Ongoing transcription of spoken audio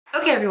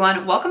Okay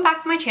everyone, welcome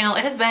back to my channel.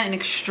 It has been an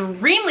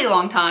extremely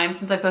long time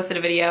since I posted a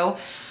video.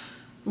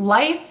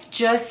 Life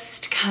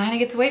just kind of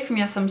gets away from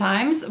you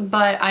sometimes,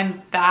 but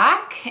I'm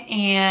back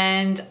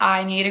and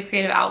I need a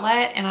creative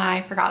outlet and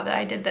I forgot that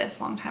I did this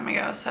a long time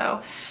ago,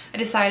 so I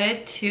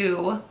decided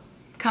to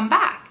come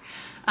back.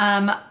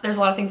 There's a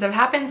lot of things that have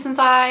happened since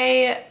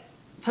I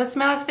posted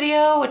my last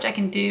video, which I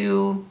can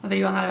do a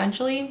video on that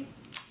eventually.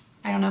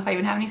 I don't know if I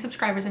even have any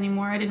subscribers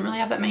anymore. I didn't really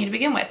have that many to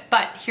begin with,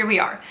 but here we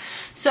are.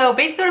 So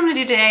basically what I'm gonna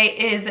do today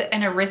is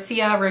an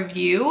Aritzia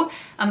review.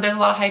 There's a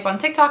lot of hype on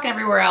TikTok and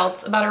everywhere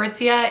else about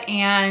Aritzia,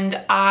 and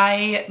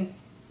I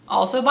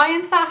also buy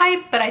into that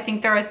hype, but I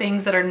think there are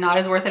things that are not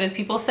as worth it as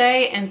people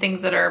say and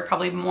things that are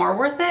probably more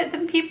worth it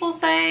than people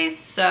say.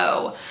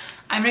 So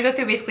I'm gonna go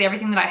through basically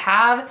everything that I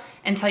have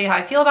and tell you how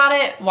I feel about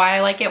it, why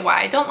I like it,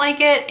 why I don't like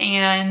it,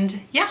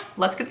 and yeah,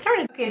 let's get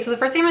started. Okay, so the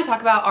first thing I'm gonna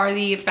talk about are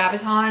the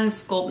Babaton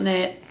Sculpt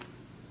Knit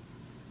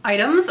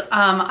items.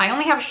 I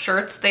only have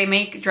shirts. They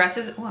make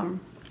dresses. Oh, I'm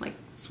like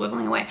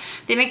swiveling away.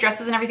 They make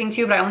dresses and everything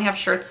too, but I only have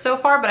shirts so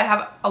far, but I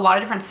have a lot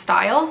of different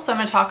styles, so I'm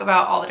gonna talk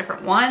about all the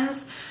different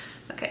ones.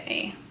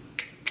 Okay,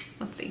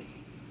 let's see.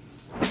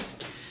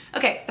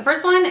 Okay, the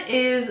first one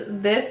is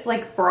this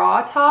like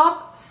bra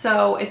top.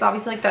 So it's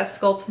obviously like that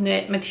Sculpt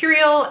Knit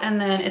material, and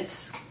then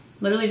it's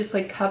literally just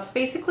like cups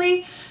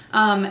basically.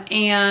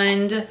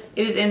 And it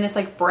is in this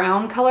like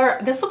brown color.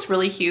 This looks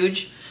really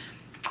huge.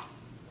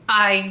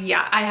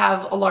 I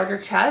have a larger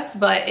chest,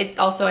 but it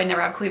also, I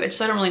never have cleavage,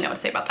 so I don't really know what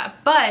to say about that.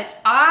 But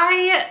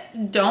I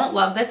don't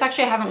love this.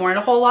 Actually, I haven't worn it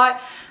a whole lot.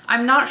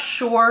 I'm not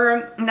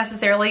sure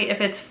necessarily if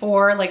it's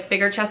for like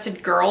bigger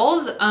chested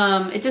girls.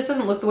 It just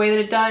doesn't look the way that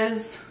it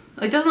does.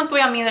 It doesn't look the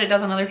way on me that it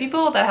does on other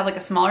people that have like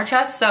a smaller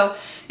chest. So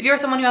if you're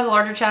someone who has a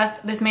larger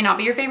chest, this may not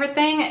be your favorite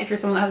thing. If you're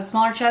someone that has a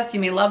smaller chest, you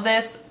may love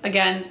this.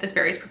 Again, this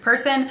varies per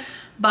person,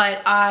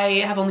 but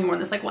I have only worn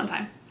this like one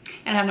time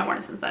and I have not worn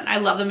it since then. I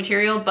love the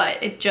material,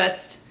 but it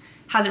just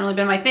hasn't really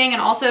been my thing.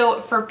 And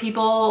also for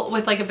people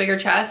with like a bigger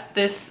chest,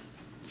 this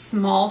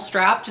small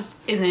strap just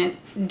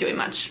isn't doing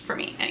much for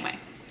me anyway.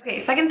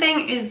 Okay, second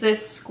thing is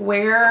this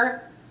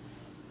square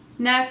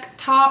neck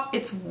top.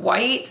 It's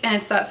white and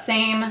it's that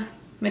same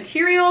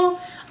material.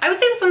 I would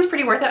say this one's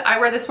pretty worth it. I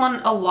wear this one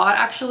a lot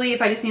actually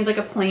if I just need like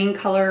a plain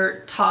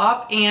color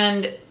top,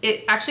 and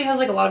it actually has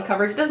like a lot of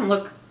coverage. It doesn't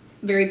look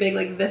very big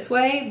like this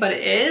way, but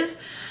it is.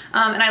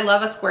 And I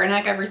love a square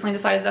neck. I've recently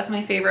decided that's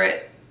my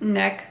favorite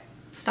neck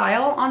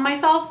style on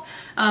myself.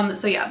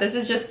 So yeah, this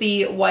is just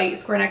the white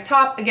square neck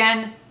top.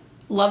 Again,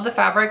 love the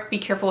fabric. Be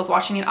careful with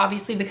washing it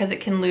obviously because it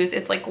can lose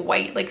its like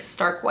white, like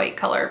stark white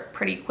color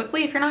pretty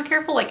quickly if you're not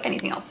careful. Like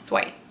anything else, it's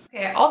white.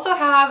 Okay, I also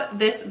have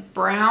this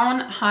brown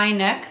high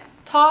neck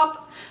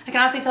top. I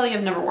can honestly tell you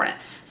I've never worn it.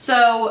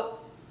 So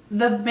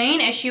the main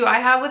issue I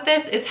have with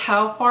this is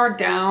how far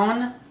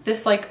down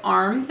this like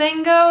arm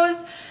thing goes.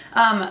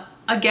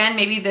 Again,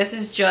 maybe this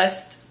is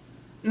just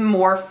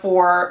more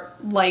for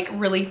like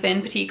really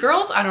thin petite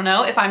girls. I don't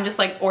know if I'm just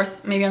like, or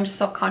maybe I'm just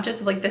self-conscious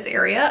of like this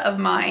area of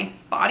my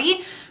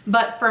body,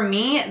 but for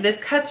me this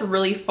cuts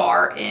really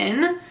far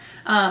in.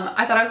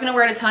 I thought I was gonna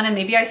wear it a ton, and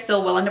maybe I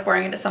still will end up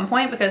wearing it at some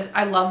point because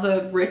I love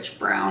the rich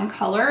brown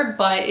color,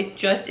 but it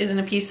just isn't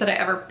a piece that I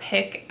ever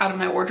pick out of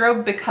my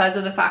wardrobe because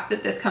of the fact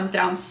that this comes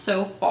down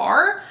so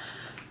far.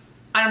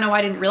 I don't know why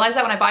I didn't realize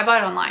that when I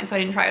bought it online, so I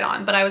didn't try it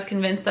on, but I was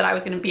convinced that I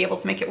was gonna be able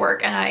to make it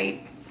work, and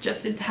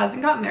it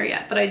hasn't gotten there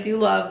yet. But I do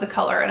love the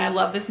color and I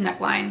love this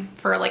neckline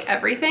for like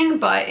everything,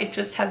 but it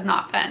just has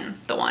not been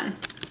the one.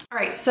 All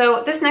right,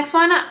 so this next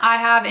one I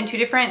have in two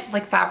different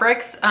like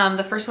fabrics.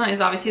 The first one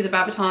is obviously the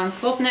Babaton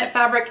Sculpt Knit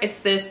fabric. It's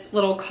this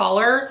little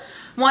collar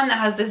one that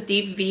has this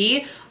deep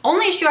V.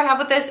 Only issue I have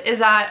with this is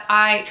that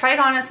I tried it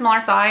on in a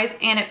smaller size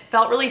and it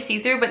felt really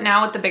see-through, but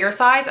now with the bigger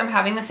size, I'm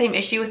having the same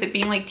issue with it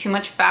being like too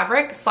much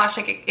fabric /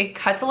 like it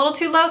cuts a little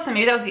too low. So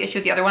maybe that was the issue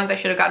with the other ones. I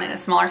should have gotten in a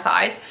smaller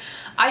size.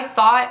 I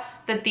thought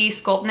that the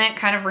Sculpt Knit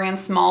kind of ran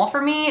small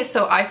for me,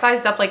 so I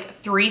sized up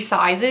like 3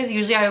 sizes.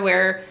 Usually I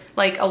wear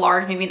like a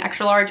large, maybe an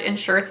extra large in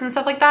shirts and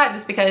stuff like that,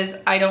 just because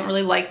I don't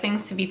really like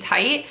things to be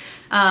tight.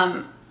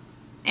 And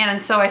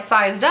so I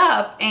sized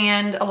up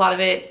and a lot of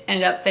it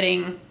ended up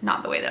fitting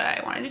not the way that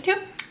I wanted it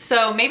to.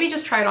 So maybe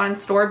just try it on in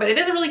store, but it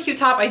is a really cute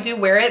top. I do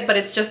wear it, but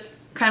it's just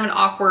kind of an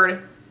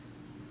awkward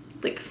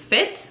like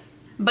fit.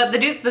 But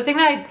the thing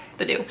that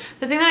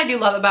I do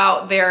love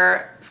about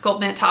their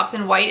Sculpt Knit tops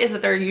in white is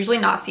that they're usually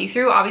not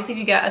see-through. Obviously, if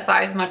you get a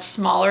size much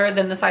smaller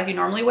than the size you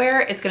normally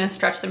wear, it's gonna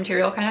stretch the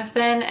material kind of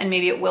thin and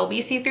maybe it will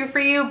be see-through for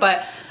you.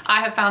 But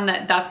I have found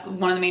that that's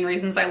one of the main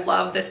reasons I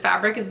love this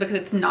fabric, is because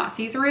it's not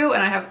see-through,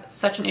 and I have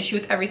such an issue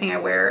with everything I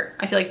wear.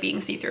 I feel like being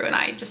see-through, and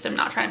I just am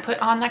not trying to put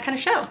on that kind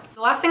of show.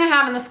 The last thing I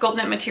have in the Sculpt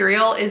Knit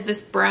material is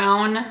this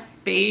brown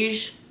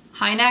beige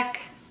high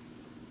neck.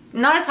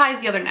 Not as high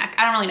as the other neck,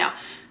 I don't really know.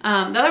 The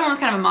other one was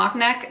kind of a mock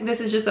neck. This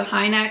is just a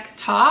high neck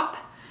top,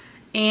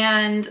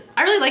 and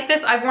I really like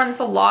this. I've worn this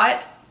a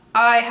lot.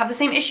 I have the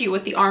same issue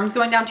with the arms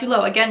going down too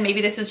low. Again,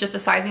 maybe this is just a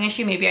sizing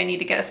issue. Maybe I need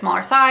to get a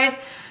smaller size,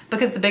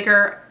 because the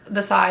bigger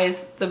the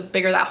size, the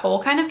bigger that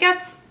hole kind of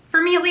gets,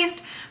 for me at least.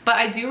 But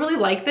I do really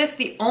like this.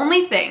 The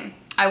only thing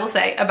I will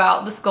say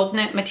about the Sculpt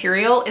Knit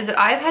material is that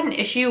I've had an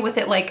issue with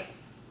it like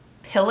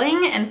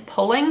pilling and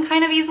pulling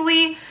kind of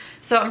easily.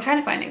 So I'm trying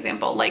to find an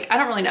example. Like, I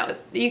don't really know.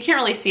 You can't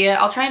really see it.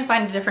 I'll try and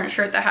find a different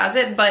shirt that has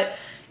it, but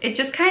it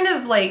just kind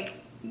of like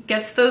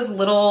gets those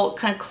little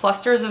kind of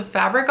clusters of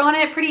fabric on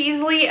it pretty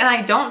easily. And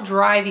I don't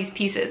dry these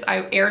pieces.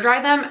 I air dry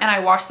them and I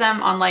wash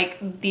them on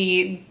like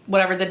the,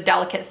 whatever the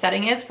delicate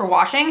setting is for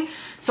washing.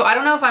 So I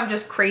don't know if I'm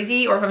just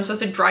crazy or if I'm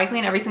supposed to dry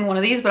clean every single one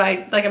of these, but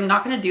I'm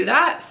not gonna do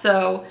that.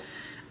 So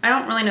I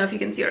don't really know if you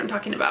can see what I'm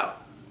talking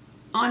about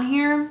on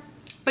here,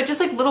 but just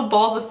like little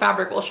balls of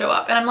fabric will show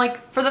up. And I'm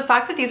like, for the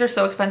fact that these are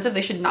so expensive,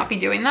 they should not be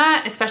doing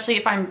that, especially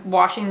if I'm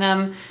washing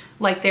them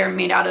like they're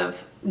made out of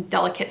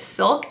delicate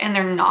silk, and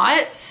they're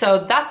not.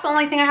 So that's the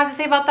only thing I have to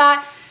say about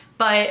that.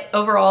 But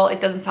overall, it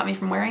doesn't stop me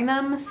from wearing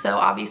them. So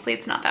obviously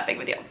it's not that big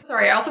of a deal.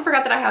 Sorry, I also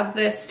forgot that I have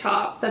this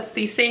top. That's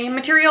the same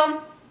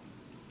material,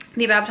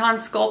 the Babaton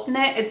Sculpt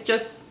Knit. It's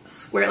just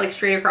square, like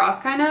straight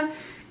across kind of.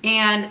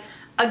 And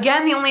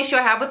again, the only issue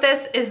I have with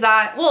this is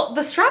that, well,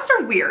 the straps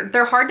are weird.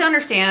 They're hard to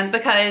understand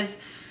because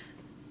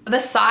the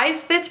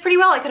size fits pretty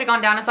well. I could have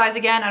gone down a size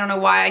again. I don't know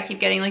why I keep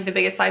getting like the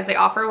biggest size they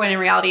offer when in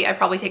reality I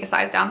probably take a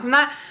size down from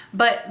that.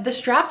 But the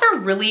straps are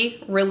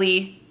really,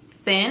 really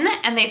thin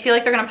and they feel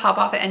like they're gonna pop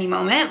off at any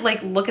moment.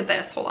 Like, look at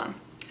this, hold on,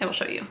 I will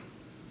show you.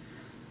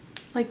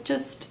 Like,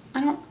 just,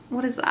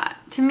 what is that?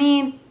 To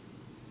me,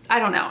 I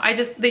don't know.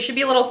 They should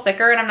be a little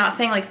thicker, and I'm not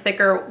saying like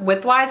thicker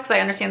width-wise because I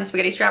understand the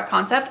spaghetti strap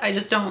concept. I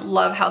just don't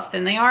love how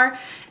thin they are.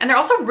 And they're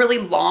also really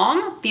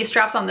long, these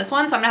straps on this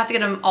one, so I'm gonna have to get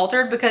them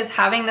altered because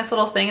having this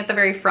little thing at the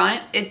very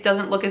front, it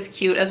doesn't look as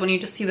cute as when you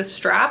just see the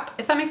strap,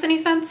 if that makes any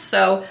sense.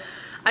 So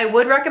I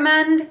would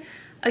recommend,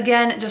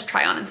 again, just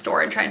try on in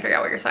store and try and figure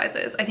out what your size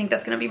is. I think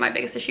that's gonna be my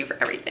biggest issue for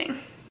everything.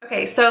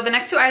 Okay, so the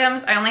next two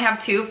items, I only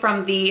have two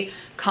from the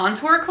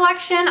contour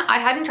collection. I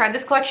hadn't tried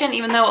this collection,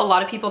 even though a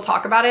lot of people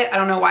talk about it. I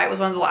don't know why it was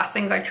one of the last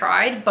things I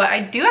tried, but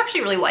I do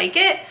actually really like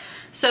it.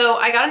 So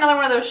I got another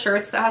one of those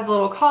shirts that has a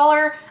little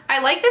collar.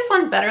 I like this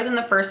one better than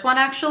the first one,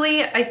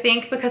 actually. I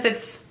think because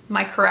it's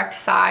my correct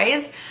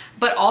size,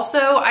 but also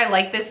I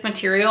like this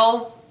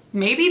material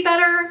maybe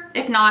better,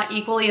 if not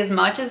equally as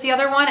much as the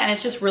other one, and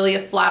it's just really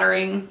a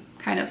flattering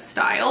kind of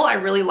style. I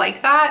really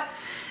like that.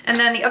 And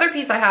then the other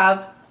piece I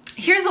have,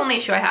 here's the only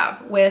issue I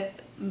have with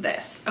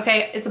this,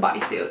 okay? It's a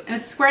bodysuit and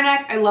it's a square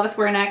neck. I love a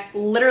square neck.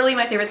 Literally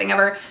my favorite thing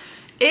ever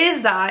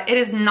is that it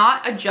is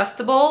not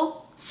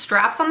adjustable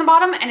straps on the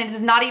bottom, and it is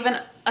not even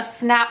a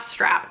snap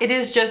strap. It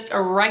is just a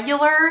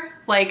regular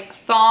like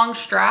thong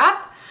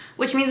strap,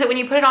 which means that when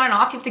you put it on and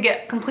off, you have to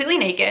get completely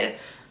naked.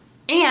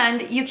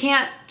 And you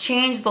can't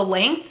change the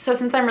length. So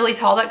since I'm really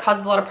tall, that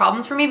causes a lot of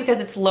problems for me because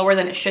it's lower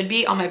than it should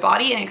be on my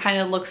body and it kind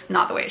of looks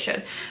not the way it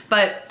should.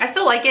 But I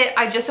still like it.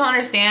 I just don't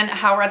understand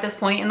how we're at this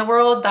point in the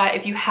world that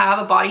if you have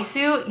a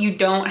bodysuit, you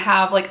don't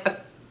have like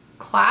a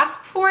clasp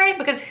for it,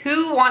 because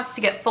who wants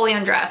to get fully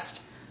undressed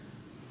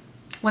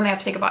when they have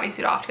to take a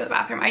bodysuit off to go to the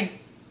bathroom? I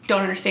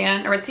don't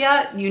understand.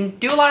 Aritzia, you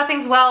do a lot of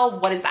things well.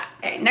 What is that?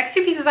 Okay, next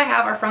two pieces I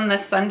have are from the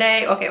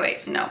Sunday. Okay,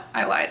 wait, no,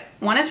 I lied.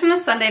 One is from the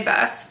Sunday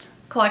Best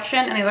collection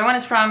and the other one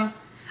is from,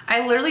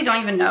 I literally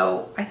don't even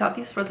know, I thought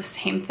these were the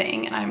same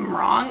thing and I'm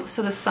wrong.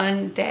 So the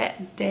Sunday,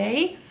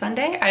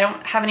 I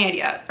don't have any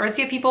idea.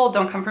 Aritzia people,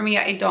 don't come for me.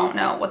 I don't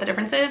know what the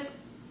difference is.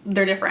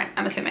 They're different,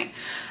 I'm assuming.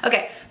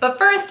 Okay, but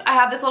first I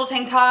have this little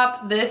tank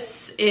top.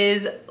 This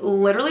is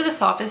literally the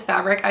softest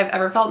fabric I've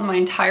ever felt in my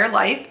entire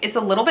life. It's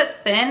a little bit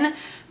thin,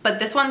 but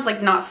this one's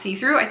like not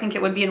see-through. I think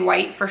it would be in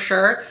white for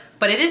sure,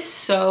 but it is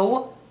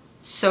so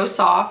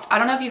soft. I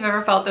don't know if you've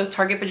ever felt those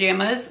Target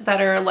pajamas that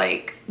are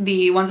like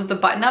the ones with the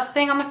button-up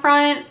thing on the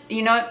front.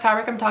 You know what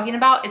fabric I'm talking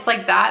about? It's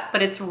like that,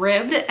 but it's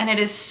ribbed and it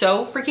is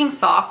so freaking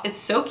soft. It's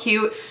so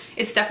cute.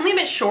 It's definitely a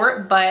bit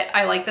short, but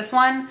I like this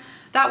one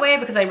that way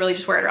because I really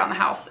just wear it around the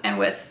house and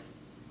with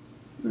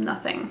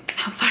nothing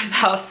outside the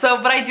house.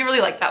 So, but I do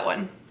really like that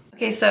one.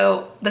 Okay,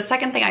 so the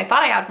second thing I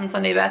thought I had from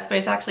Sunday Best, but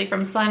it's actually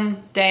from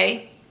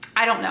Sunday.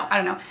 I don't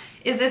know.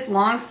 Is this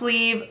long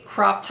sleeve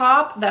crop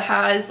top that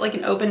has like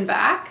an open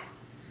back.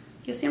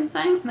 You see what I'm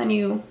saying? And then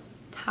you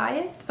tie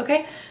it,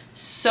 okay?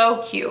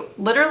 So cute,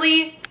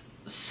 literally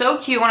so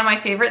cute. One of my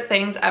favorite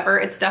things ever.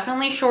 It's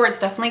definitely short, it's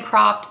definitely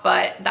cropped,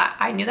 but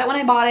I knew that when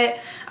I bought it.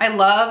 I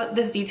love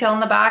this detail in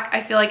the back.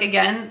 I feel like,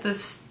 again, the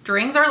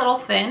strings are a little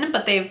thin,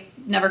 but they've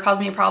never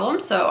caused me a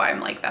problem, so I'm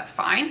like, that's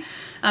fine.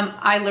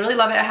 I literally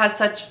love it. It has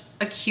such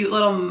a cute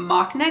little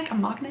mock neck. A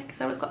mock neck, is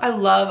that what it's called? I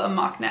love a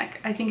mock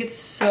neck. I think it's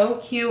so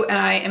cute, and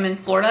I am in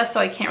Florida, so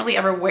I can't really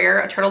ever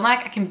wear a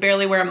turtleneck. I can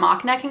barely wear a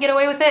mock neck and get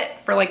away with it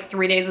for like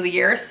 3 days of the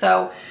year,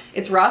 so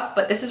it's rough,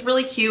 but this is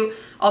really cute.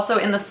 Also,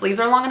 and the sleeves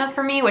are long enough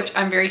for me, which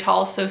I'm very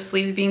tall, so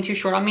sleeves being too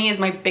short on me is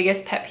my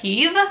biggest pet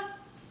peeve.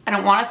 I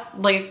don't want a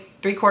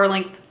like 3/4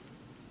 length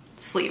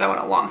sleeve. I want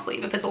a long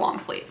sleeve if it's a long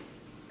sleeve.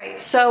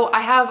 Right, so I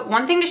have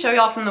one thing to show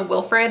y'all from the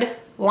Wilfred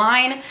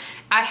line.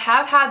 I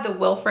have had the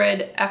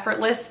Wilfred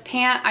Effortless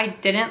pant.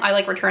 I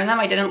like returned them.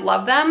 I didn't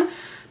love them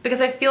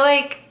because I feel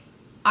like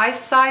I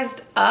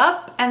sized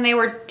up and they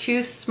were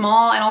too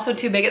small and also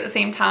too big at the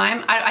same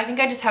time. I think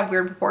I just have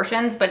weird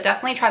proportions, but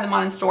definitely try them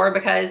on in store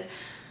because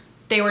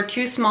they were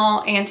too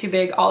small and too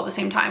big all at the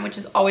same time, which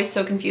is always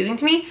so confusing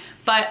to me.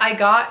 But I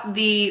got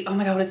the, oh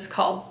my God, what is this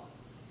called?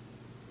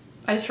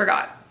 I just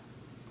forgot.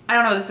 I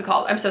don't know what this is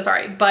called. I'm so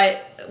sorry.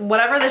 But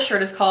whatever this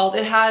shirt is called,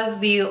 it has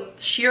the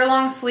sheer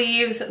long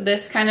sleeves,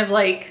 this kind of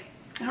like,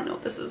 I don't know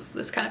what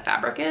this kind of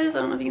fabric is. I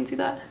don't know if you can see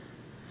that.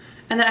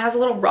 And then it has a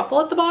little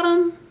ruffle at the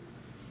bottom.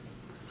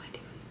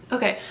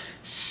 Okay,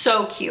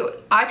 so cute.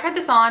 I tried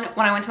this on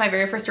when I went to my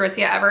very first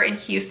Aritzia ever in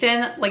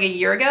Houston like a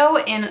year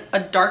ago in a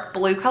dark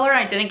blue color,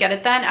 and I didn't get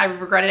it then. I've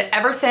regretted it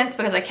ever since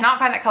because I cannot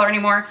find that color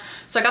anymore.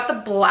 So I got the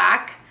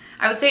black.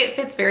 I would say it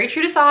fits very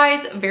true to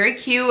size, very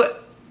cute.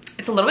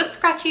 It's a little bit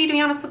scratchy, to be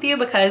honest with you,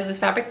 because this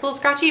fabric's a little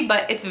scratchy,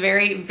 but it's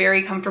very,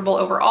 very comfortable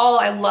overall.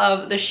 I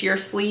love the sheer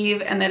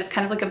sleeve and that it's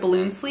kind of like a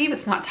balloon sleeve.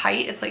 It's not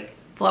tight, it's like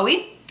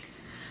flowy.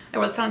 I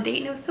wore this on a date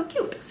and it was so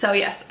cute. So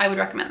yes, I would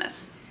recommend this.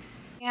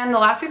 And the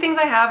last two things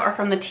I have are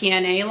from the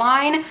TNA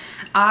line.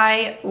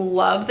 I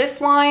love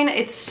this line.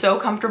 It's so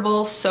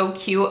comfortable, so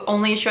cute.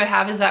 Only issue I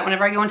have is that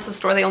whenever I go into the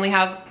store, they only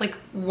have like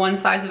one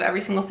size of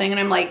every single thing, and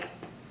I'm like,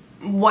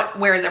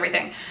 where is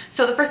everything?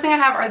 So the first thing I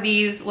have are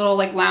these little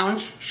like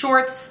lounge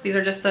shorts. These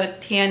are just the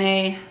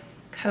TNA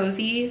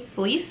Cozy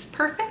Fleece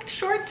Perfect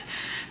short.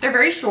 They're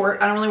very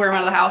short. I don't really wear them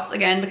out of the house,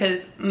 again,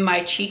 because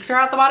my cheeks are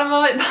at the bottom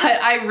of it, but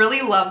I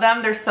really love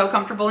them. They're so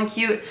comfortable and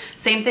cute.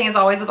 Same thing as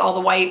always with all the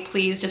white.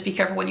 Please just be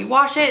careful when you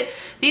wash it.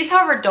 These,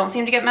 however, don't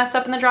seem to get messed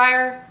up in the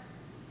dryer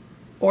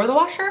or the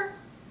washer.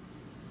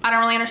 I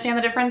don't really understand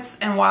the difference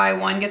and why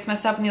one gets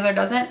messed up and the other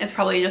doesn't. It's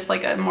probably just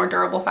like a more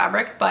durable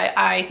fabric, but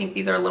I think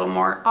these are a little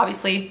more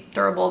obviously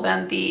durable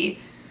than the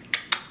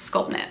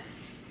Sculpt Knit.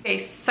 Okay,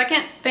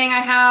 second thing I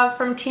have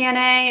from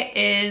TNA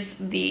is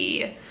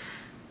the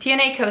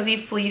TNA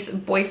Cozy Fleece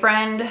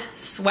Boyfriend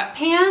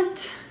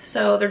Sweatpant.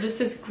 So they're just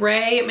this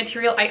gray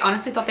material. I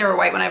honestly thought they were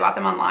white when I bought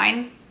them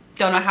online.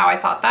 Don't know how I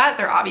thought that.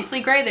 They're obviously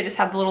gray. They just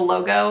have the little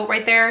logo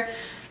right there.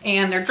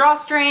 And they're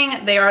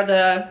drawstring. They are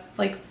the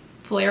like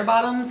flare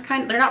bottoms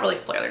kind. They're not really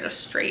flare, they're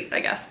just straight, I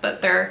guess,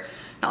 but they're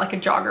not like a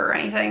jogger or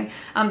anything.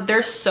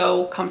 They're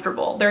so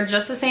comfortable. They're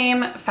just the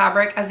same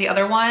fabric as the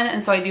other one,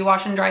 and so I do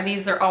wash and dry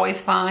these. They're always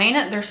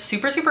fine. They're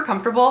super, super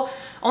comfortable.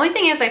 Only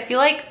thing is, I feel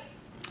like,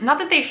 not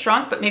that they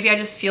shrunk, but maybe I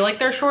just feel like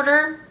they're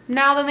shorter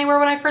now than they were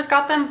when I first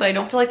got them, but I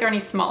don't feel like they're any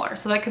smaller.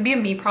 So that could be a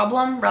me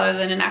problem rather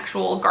than an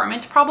actual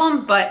garment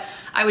problem, but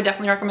I would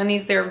definitely recommend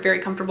these. They're very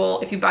comfortable.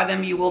 If you buy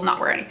them, you will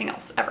not wear anything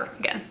else ever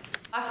again.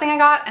 Last thing I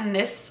got, and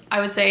this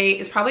I would say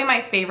is probably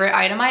my favorite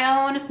item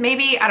I own.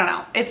 Maybe, I don't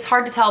know. It's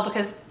hard to tell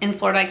because in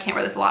Florida I can't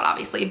wear this a lot,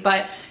 obviously,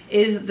 but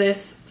is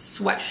this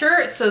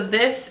sweatshirt. So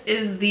this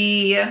is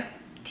the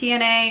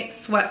TNA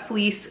Sweat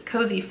Fleece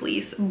Cozy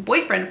Fleece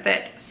Boyfriend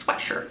Fit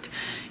sweatshirt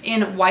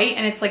in white,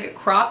 and it's like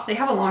cropped. They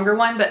have a longer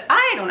one, but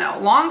I don't know.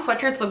 Long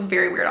sweatshirts look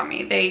very weird on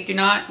me. They do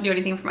not do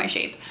anything for my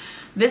shape.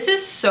 This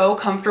is so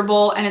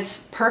comfortable and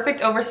it's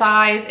perfect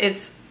oversized.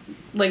 It's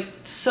like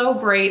so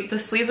great. The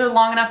sleeves are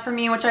long enough for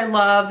me, which I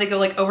love. They go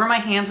like over my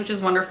hands, which is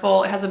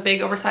wonderful. It has a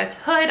big oversized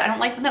hood. I don't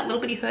like that little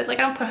bitty hood. Like,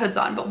 I don't put hoods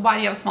on, but why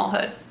do you have a small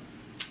hood?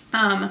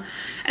 And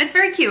it's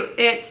very cute.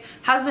 It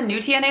has the new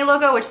TNA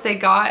logo, which they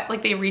got,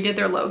 like they redid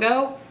their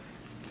logo.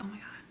 Oh my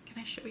God,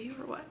 can I show you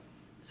or what?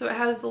 So it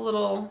has the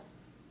little,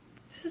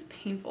 this is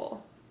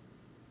painful.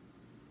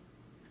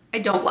 I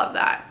don't love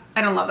that.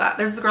 I don't love that.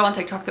 There's this girl on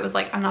TikTok that was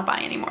like, I'm not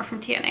buying anymore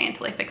from TNA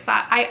until they fix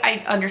that.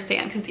 I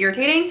understand because it's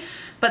irritating,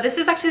 but this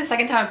is actually the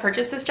second time I've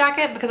purchased this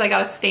jacket because I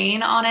got a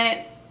stain on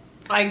it.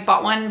 I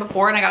bought one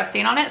before and I got a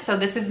stain on it, so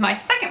this is my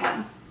second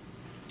one.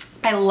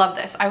 I love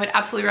this. I would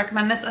absolutely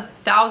recommend this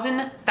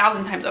 1,000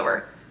 times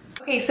over.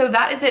 Okay, so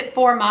that is it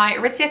for my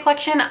Aritzia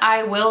collection.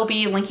 I will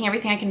be linking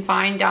everything I can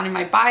find down in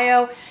my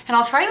bio, and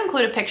I'll try to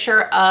include a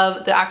picture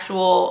of the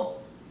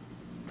actual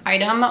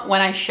item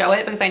when I show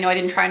it because I know I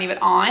didn't try any of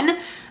it on.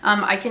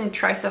 I can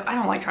try stuff. I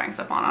don't like trying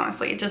stuff on,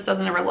 honestly. It just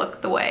doesn't ever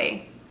look the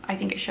way I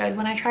think it should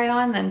when I try it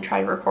on, then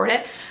try to record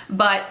it.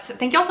 But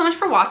thank you all so much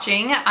for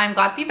watching. I'm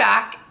glad to be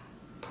back.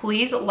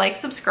 Please like,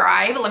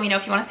 subscribe. Let me know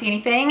if you want to see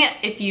anything.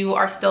 If you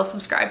are still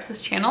subscribed to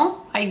this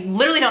channel, I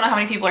literally don't know how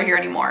many people are here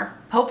anymore.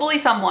 Hopefully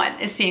someone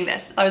is seeing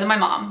this other than my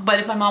mom. But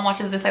if my mom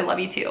watches this, I love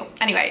you too.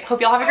 Anyway,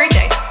 hope y'all have a great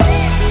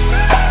day.